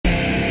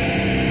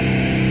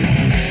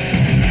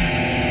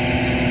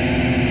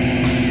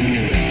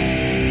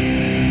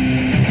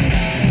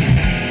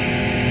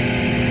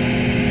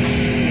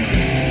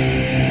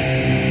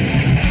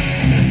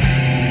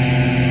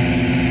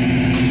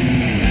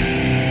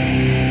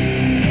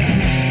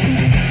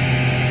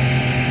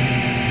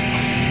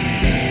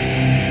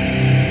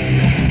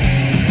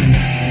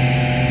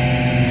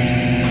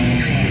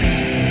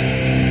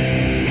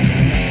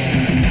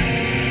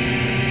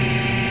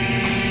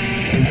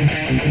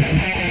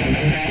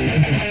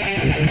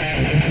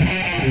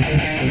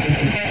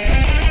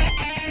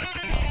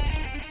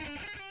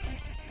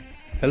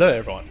Hello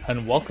everyone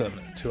and welcome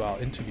to our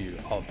interview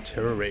of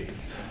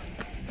Terroraze.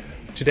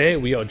 Today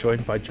we are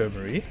joined by Jo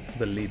Marie,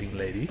 the leading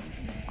lady.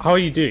 How are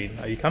you doing?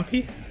 Are you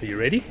comfy? Are you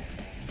ready?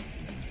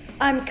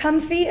 I'm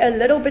comfy, a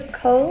little bit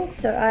cold,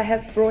 so I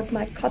have brought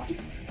my coffee.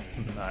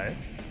 Nice.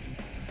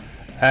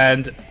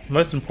 And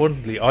most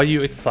importantly, are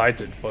you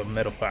excited for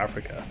Metal for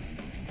Africa?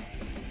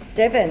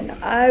 Devin,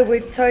 I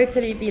would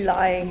totally be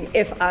lying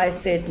if I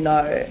said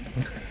no.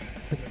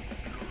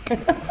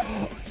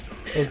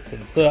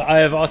 Awesome. So I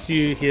have asked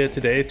you here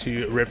today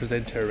to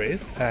represent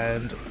Terroraze,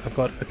 and I've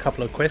got a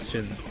couple of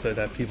questions so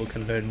that people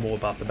can learn more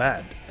about the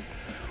band.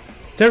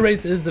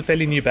 Terroraze is a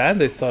fairly new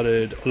band. They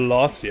started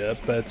last year,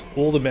 but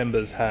all the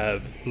members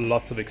have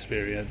lots of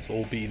experience,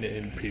 all been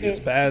in previous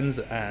bands.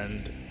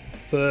 And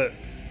so,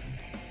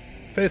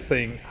 first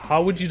thing,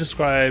 how would you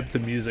describe the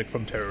music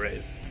from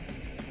Terroraze?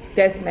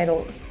 Death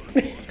metal.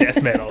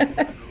 Death metal.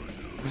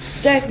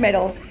 Death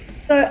metal.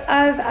 So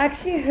I've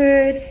actually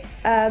heard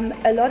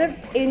a lot of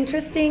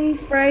interesting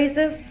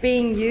phrases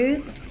being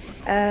used,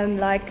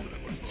 like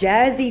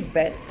jazzy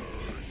bits.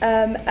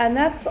 And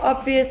that's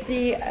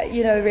obviously,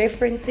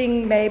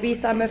 referencing maybe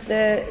some of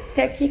the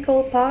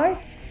technical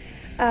parts.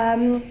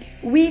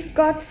 We've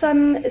got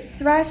some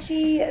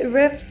thrashy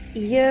riffs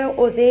here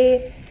or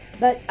there,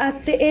 but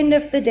at the end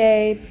of the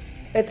day,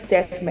 it's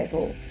death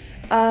metal.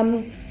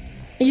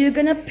 You're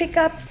gonna pick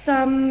up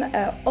some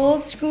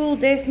old school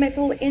death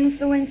metal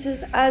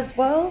influences as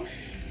well,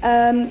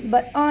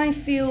 but I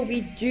feel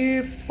we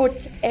do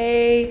put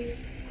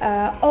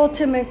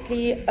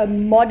ultimately a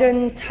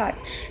modern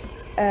touch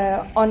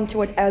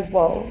onto it as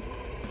well.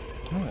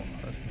 Oh,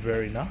 that's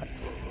very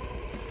nice.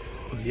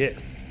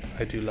 Yes,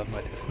 I do love my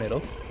death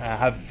metal. I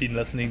have been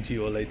listening to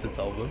your latest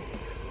album,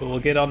 but we'll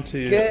get on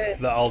to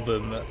the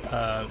album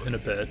in a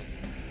bit.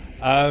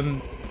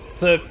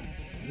 So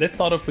let's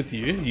start off with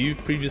you. You've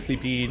previously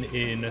been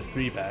in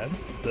 3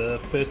 bands. The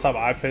first time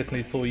I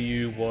personally saw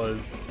you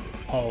was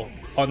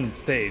on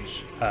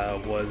stage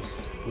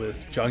was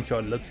with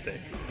Junkyard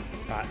Lipstick.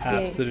 I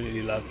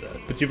absolutely loved that.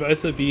 But you've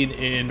also been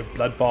in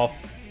Bloodbath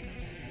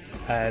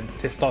and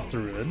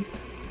Testosterone.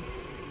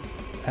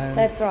 And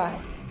that's right.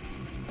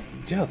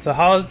 Yeah, so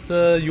how's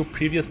your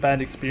previous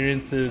band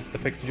experiences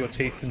affected your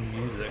taste in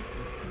music?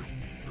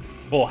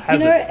 Or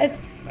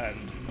has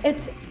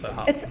it's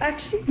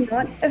actually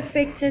not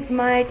affected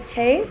my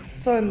taste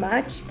so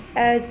much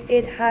as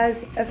it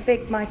has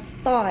affected my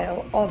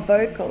style of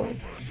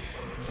vocals.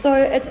 So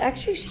it's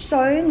actually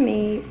shown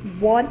me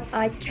what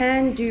I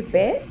can do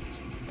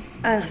best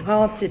and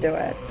how to do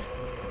it.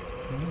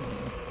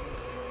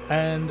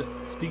 And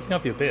speaking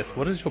of your best,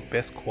 what is your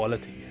best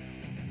quality?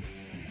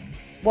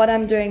 What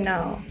I'm doing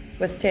now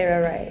with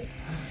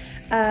Terroraze.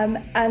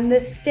 And the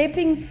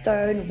stepping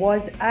stone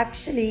was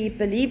actually,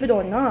 believe it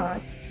or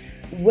not,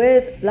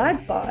 with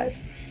Bloodbath,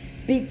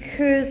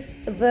 because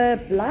the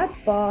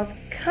Bloodbath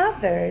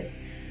covers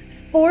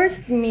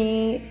forced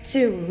me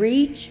to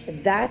reach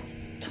that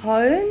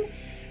tone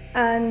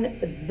and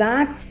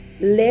that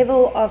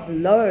level of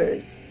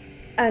lows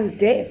and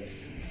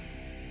depths.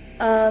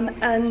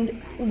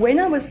 And when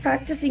I was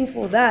practicing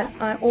for that,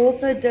 I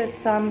also did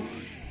some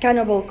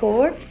Cannibal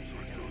Corpse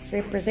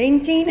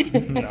representing.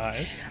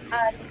 Nice.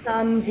 And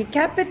some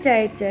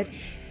Decapitated,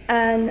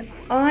 and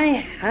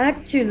I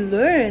had to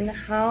learn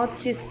how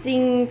to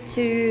sing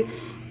to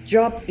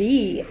drop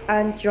B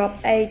and drop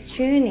A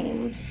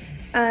tuning.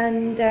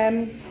 And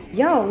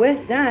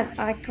with that,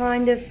 I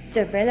kind of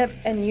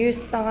developed a new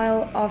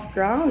style of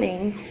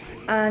growling.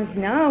 And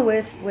now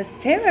with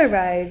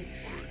Terroraze,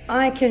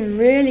 I can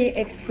really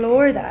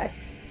explore that.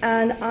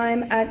 And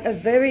I'm at a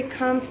very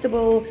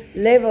comfortable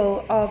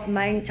level of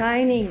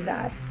maintaining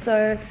that.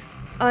 So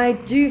I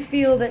do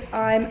feel that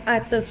I'm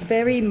at this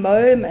very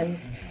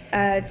moment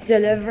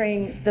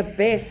delivering the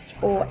best,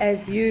 or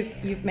as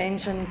you've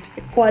mentioned,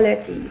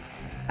 quality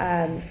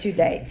to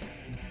date.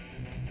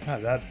 Oh,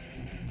 that's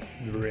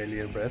really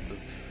impressive.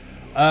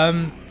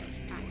 And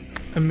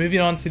moving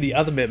on to the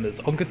other members,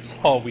 on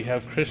guitar we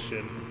have Chris,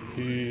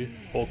 who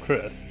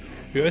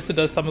also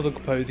does some of the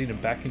composing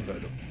and backing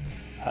vocals.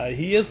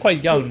 He is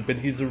quite young, but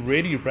he's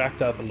already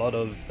racked up a lot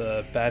of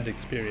band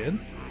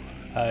experience.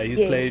 He's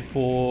played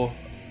for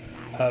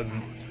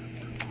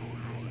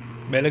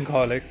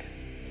Melancholic,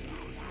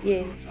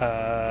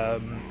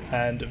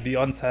 and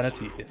Beyond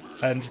Sanity,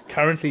 and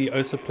currently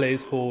also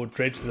plays for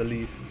Dredge the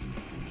Leaf,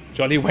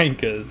 Jolly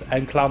Wankers,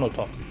 and Clown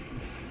Autopsy.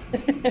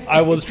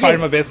 I was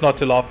trying my best not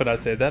to laugh when I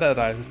said that, and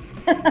I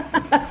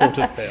sort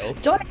of failed.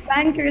 Jolly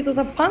Wankers is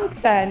a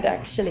punk band,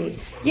 actually.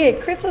 Yeah,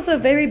 Chris is a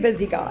very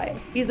busy guy.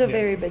 He's a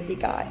very busy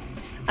guy,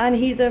 and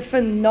he's a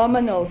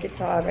phenomenal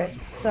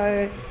guitarist.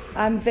 So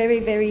I'm very,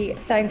 very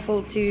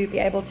thankful to be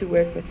able to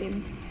work with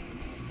him.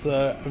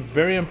 So, a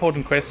very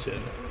important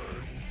question.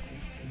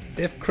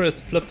 If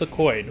Chris flipped a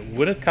coin,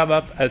 would it come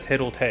up as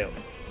head or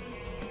tails?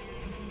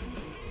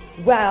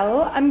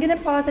 Well, I'm going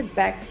to pass it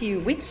back to you.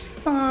 Which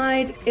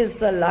side is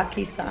the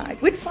lucky side?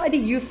 Which side do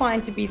you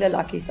find to be the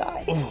lucky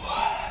side? Ooh,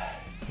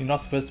 you're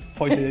not supposed to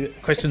point the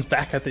questions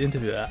back at the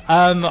interviewer.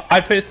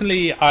 I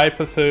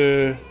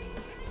prefer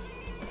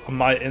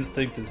my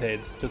instinct is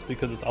heads, just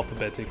because it's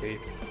alphabetically.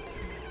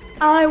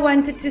 I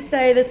wanted to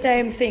say the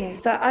same thing.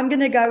 So I'm going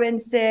to go and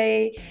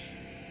say,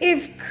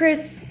 if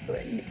Chris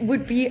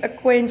would be a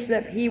coin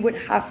flip, he would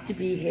have to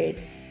be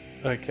heads.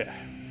 Okay.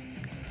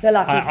 The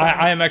lucky side.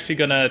 I am actually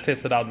going to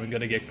test it out. We're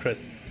going to get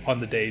Chris on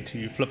the day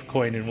to flip a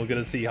coin, and we're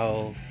going to see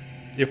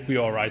if we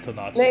are right or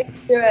not.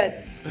 Let's do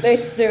it.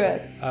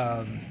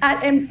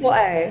 At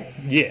M4A.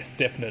 Yes,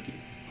 definitely.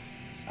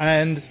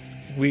 And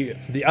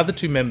the other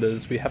two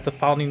members, we have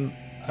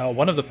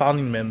one of the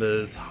founding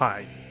members,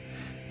 Hein.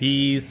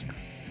 He's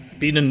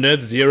been in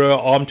Nerve Zero,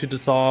 Arm to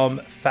Disarm,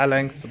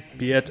 Phalanx,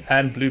 Beat,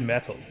 and Blue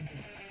Metal.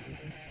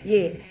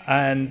 Yeah.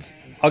 And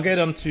I'll get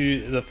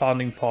onto the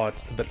founding part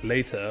a bit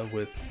later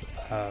with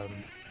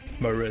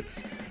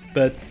Moritz.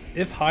 But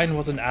if Hein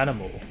was an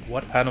animal,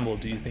 what animal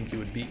do you think he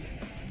would be?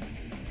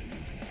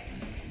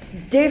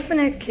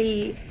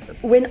 Definitely,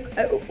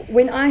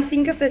 when I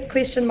think of that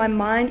question, my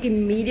mind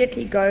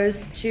immediately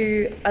goes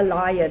to a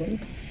lion,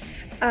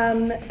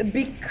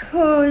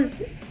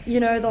 because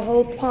the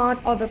whole part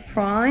of a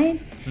pride.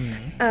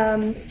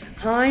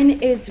 Hein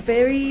is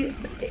very,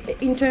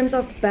 in terms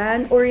of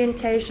band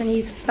orientation,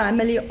 he's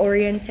family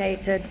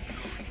orientated,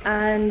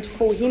 and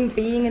for him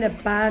being in a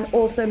band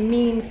also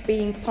means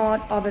being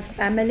part of a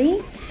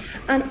family.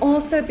 And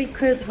also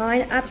because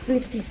Hein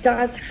absolutely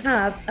does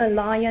have a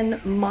lion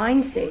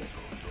mindset.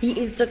 He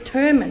is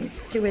determined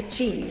to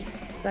achieve.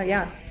 So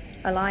yeah,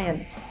 a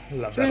lion.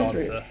 Love that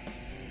answer.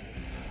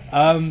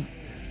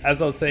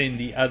 As I was saying,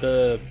 the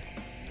other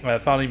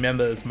founding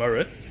member is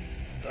Moritz.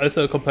 He's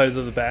also a composer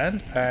of the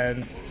band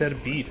and set a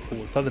beat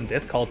for Southern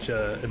death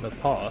culture in the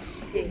past.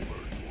 Yeah.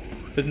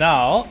 But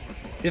now,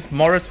 if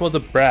Moritz was a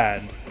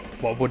brand,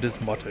 what would his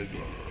motto be?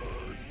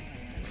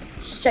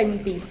 Shame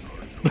beast.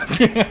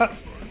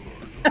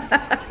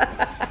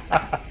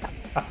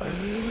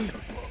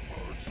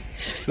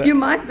 You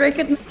might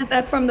recognize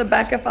that from the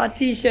back of our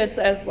t-shirts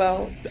as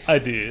well. I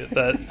do.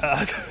 That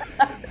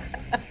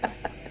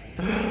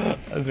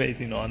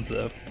amazing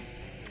answer.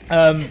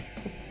 So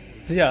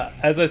yeah,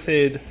 as I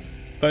said,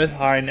 both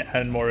Hein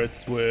and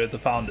Moritz were the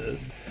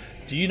founders.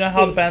 Do you know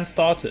how the band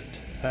started,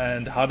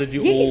 and how did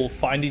you all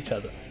find each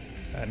other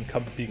and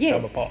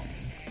become a part?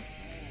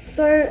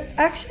 So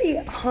actually,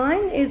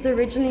 Hein is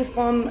originally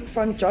from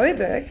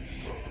Joburg,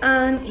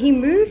 and he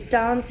moved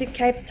down to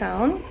Cape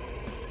Town,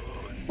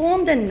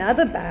 formed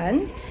another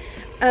band,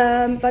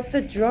 but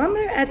the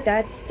drummer at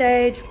that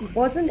stage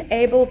wasn't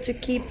able to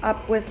keep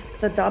up with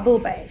the double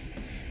bass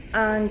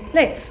and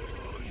left.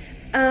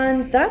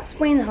 And that's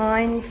when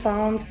Hein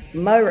found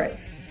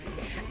Moritz.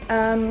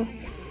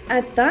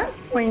 At that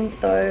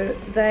point, though,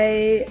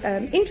 they,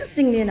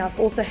 interestingly enough,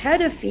 also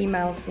had a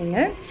female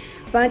singer,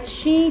 but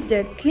she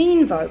did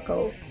clean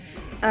vocals.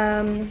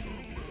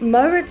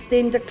 Moritz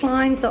then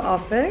declined the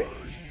offer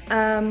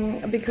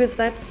because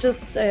that's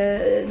just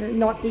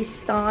not his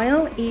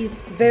style.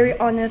 He's very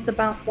honest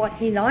about what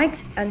he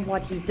likes and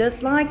what he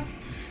dislikes,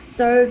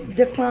 so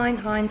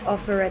declined Hein's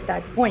offer at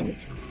that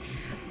point.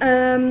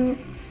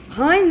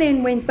 Hein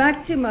then went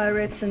back to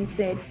Moritz and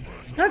said,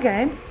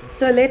 okay,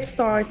 so let's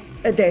start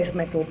a death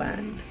metal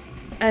band.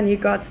 And he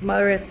got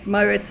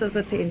Moritz's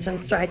attention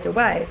straight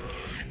away.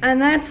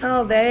 And that's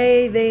how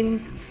they then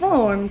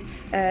formed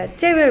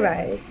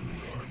Terroraze.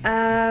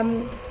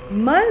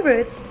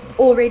 Moritz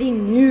already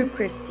knew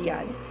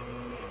Christian,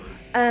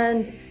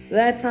 and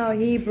that's how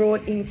he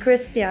brought in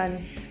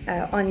Christian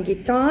on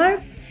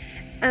guitar.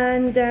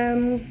 And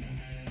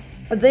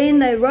then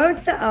they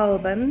wrote the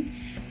album,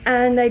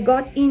 and they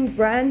got in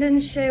Brandon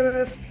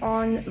Sheriff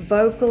on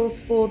vocals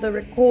for the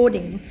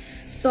recording.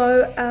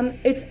 So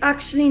it's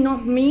actually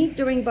not me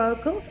doing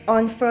vocals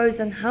on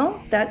Frozen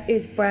Hell. That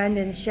is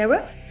Brandon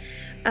Sheriff,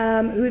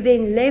 who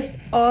then left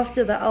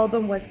after the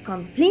album was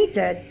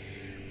completed.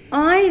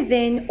 I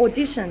then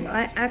auditioned.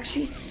 I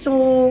actually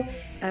saw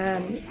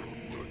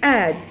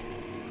ads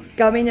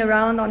going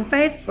around on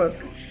Facebook,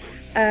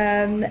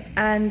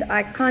 and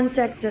I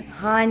contacted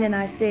Hein and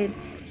I said,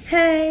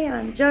 hey,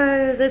 I'm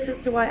Joe, this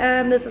is who I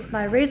am, this is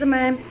my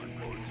resume.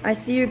 I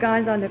see you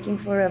guys are looking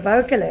for a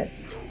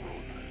vocalist.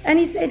 And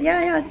he said,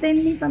 yeah,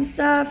 send me some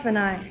stuff. And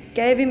I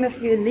gave him a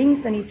few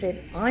links and he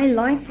said, I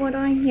like what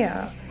I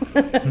hear.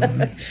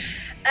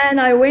 And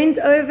I went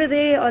over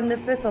there on the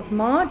 5th of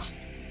March,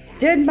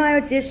 did my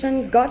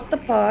audition, got the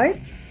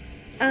part.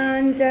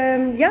 And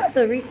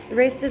the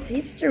rest is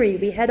history.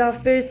 We had our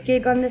first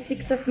gig on the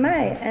 6th of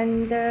May,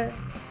 and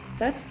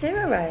that's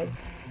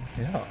Terroraze.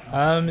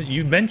 Yeah.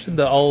 You mentioned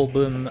the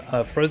album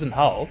Frozen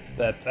Hell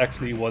that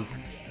actually was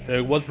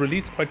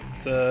released quite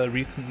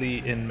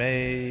recently in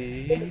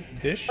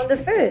May-ish. On the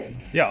 1st.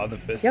 Yeah, on the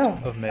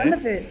 1st of May. On the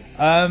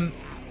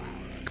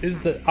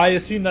 1st. I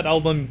assume that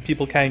album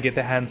people can get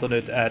their hands on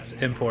it at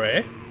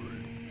M4A.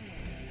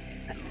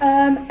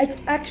 It's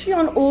actually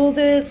on all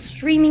the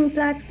streaming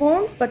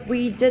platforms, but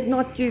we did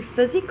not do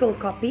physical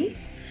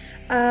copies.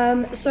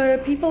 So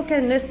people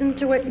can listen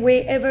to it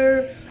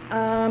wherever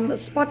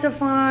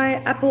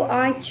Spotify, Apple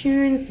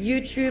iTunes,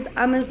 YouTube,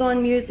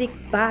 Amazon Music,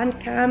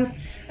 Bandcamp.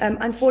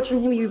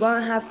 Unfortunately, we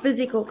won't have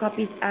physical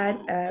copies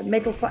at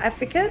Metal for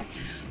Africa.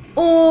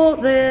 Or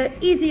the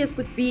easiest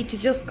would be to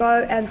just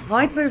go and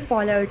hyper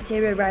follow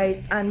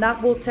Terroraze, and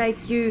that will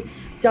take you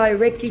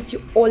directly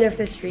to all of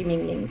the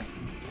streaming links.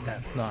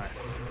 That's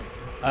nice.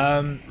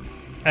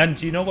 And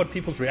do you know what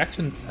people's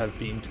reactions have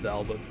been to the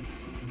album?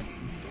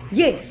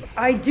 Yes,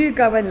 I do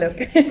go and look.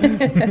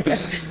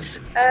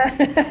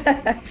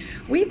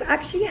 We've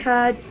actually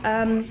had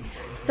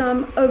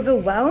some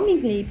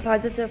overwhelmingly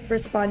positive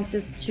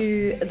responses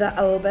to the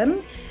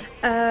album,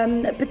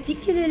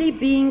 particularly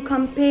being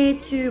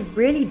compared to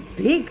really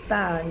big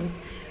bands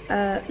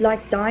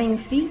like Dying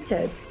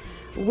Fetus,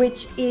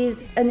 which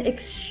is an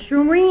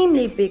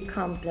extremely big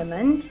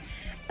compliment.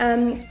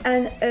 And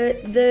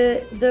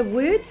the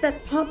words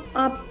that pop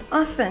up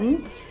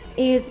often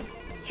is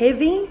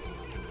heavy,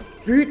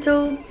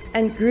 brutal,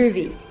 and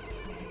groovy.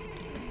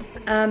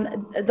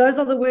 Those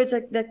are the words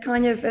that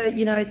kind of,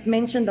 is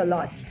mentioned a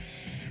lot.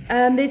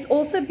 There's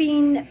also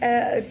been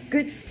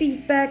good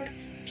feedback,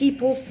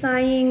 people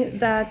saying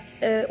that,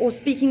 or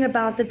speaking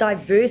about the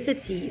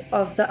diversity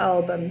of the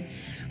album,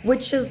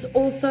 which is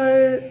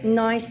also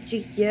nice to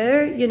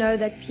hear,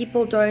 that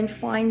people don't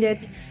find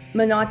it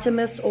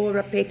monotonous or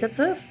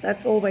repetitive.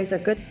 That's always a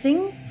good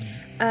thing.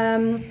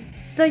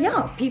 So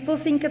yeah, people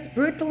think it's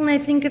brutal and they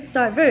think it's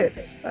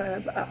diverse.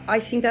 I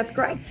think that's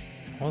great.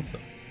 Awesome.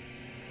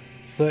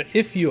 So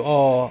if you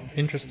are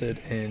interested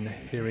in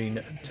hearing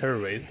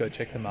Terroraze, go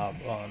check them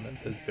out on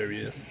the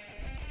various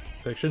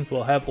sections.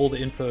 We'll have all the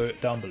info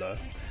down below.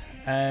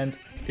 And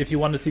if you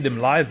want to see them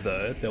live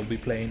though, they'll be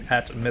playing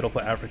at Metal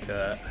for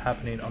Africa,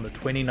 happening on the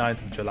 29th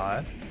of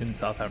July in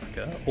South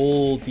Africa.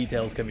 All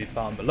details can be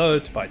found below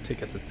to buy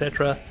tickets,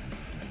 etc.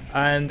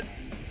 And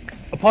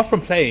apart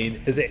from playing,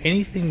 is there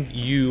anything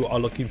you are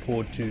looking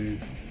forward to?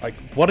 Like,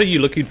 what are you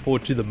looking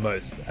forward to the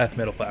most at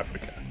Metal for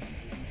Africa?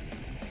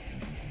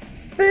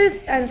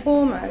 First and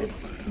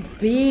foremost,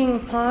 being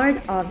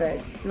part of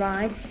it,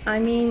 right? I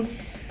mean,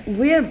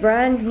 we're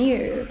brand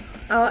new.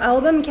 Our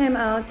album came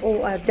out,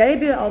 or our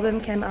debut album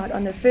came out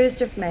on the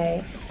 1st of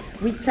May.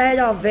 We played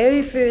our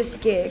very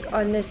first gig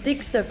on the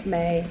 6th of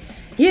May.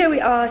 Here we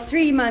are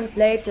 3 months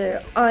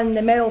later on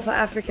the Metal for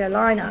Africa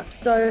lineup.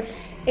 So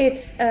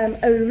it's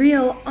a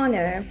real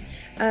honor.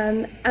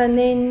 And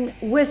then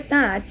with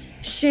that,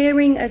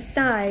 sharing a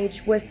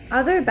stage with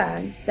other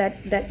bands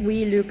that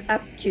we look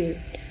up to.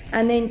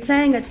 And then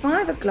playing at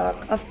 5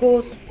 o'clock, of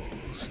course,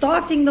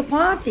 starting the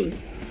party.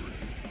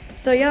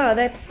 So yeah,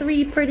 that's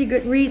 3 pretty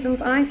good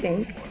reasons, I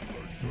think.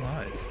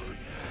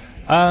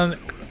 Nice.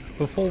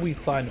 Before we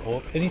sign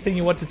off, anything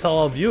you want to tell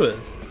our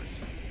viewers?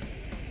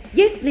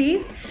 Yes,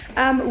 please.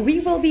 We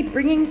will be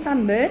bringing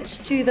some merch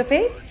to the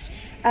fest.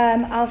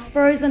 Our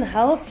Frozen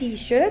Hell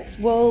t-shirts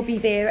will be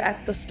there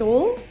at the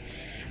stalls.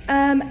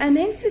 And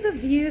then to the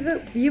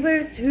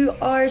viewers who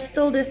are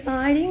still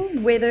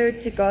deciding whether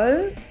to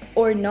go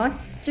or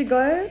not to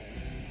go,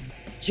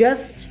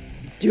 just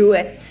do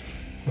it.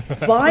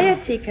 Buy a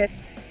ticket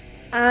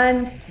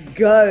and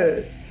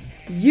go.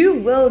 You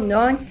will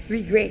not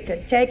regret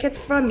it. Take it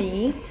from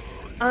me.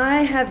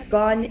 I have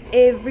gone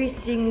every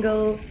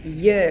single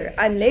year,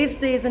 unless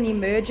there's an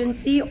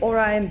emergency or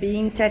I am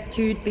being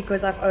tattooed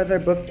because I've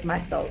overbooked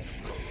myself.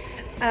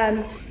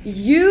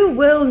 You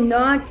will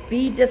not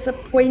be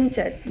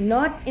disappointed,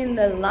 not in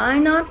the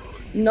lineup,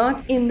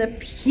 not in the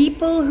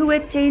people who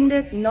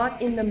attended,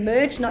 not in the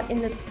merch, not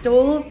in the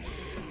stalls.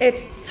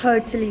 It's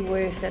totally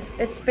worth it,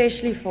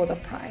 especially for the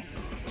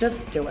price.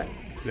 Just do it.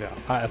 Yeah,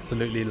 I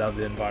absolutely love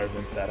the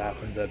environment that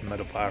happens at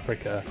Metal for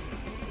Africa.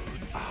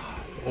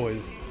 It's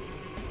always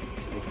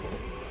beautiful.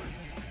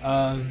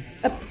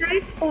 A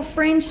place for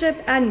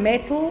friendship and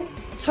metal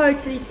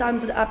totally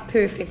sums it up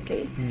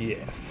perfectly.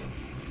 Yes.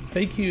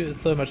 Thank you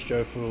so much,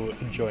 Joe, for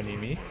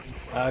joining me.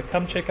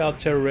 Come check out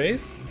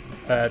Terroraze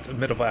at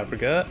Metal for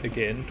Africa,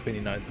 again,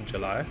 29th of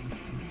July.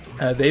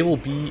 They will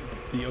be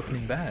the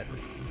opening band.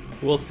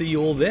 We'll see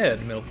you all there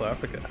at Metal for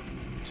Africa.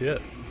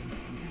 Cheers.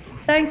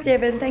 Thanks,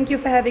 Devin. Thank you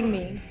for having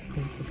me.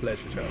 It's a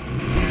pleasure, Joe.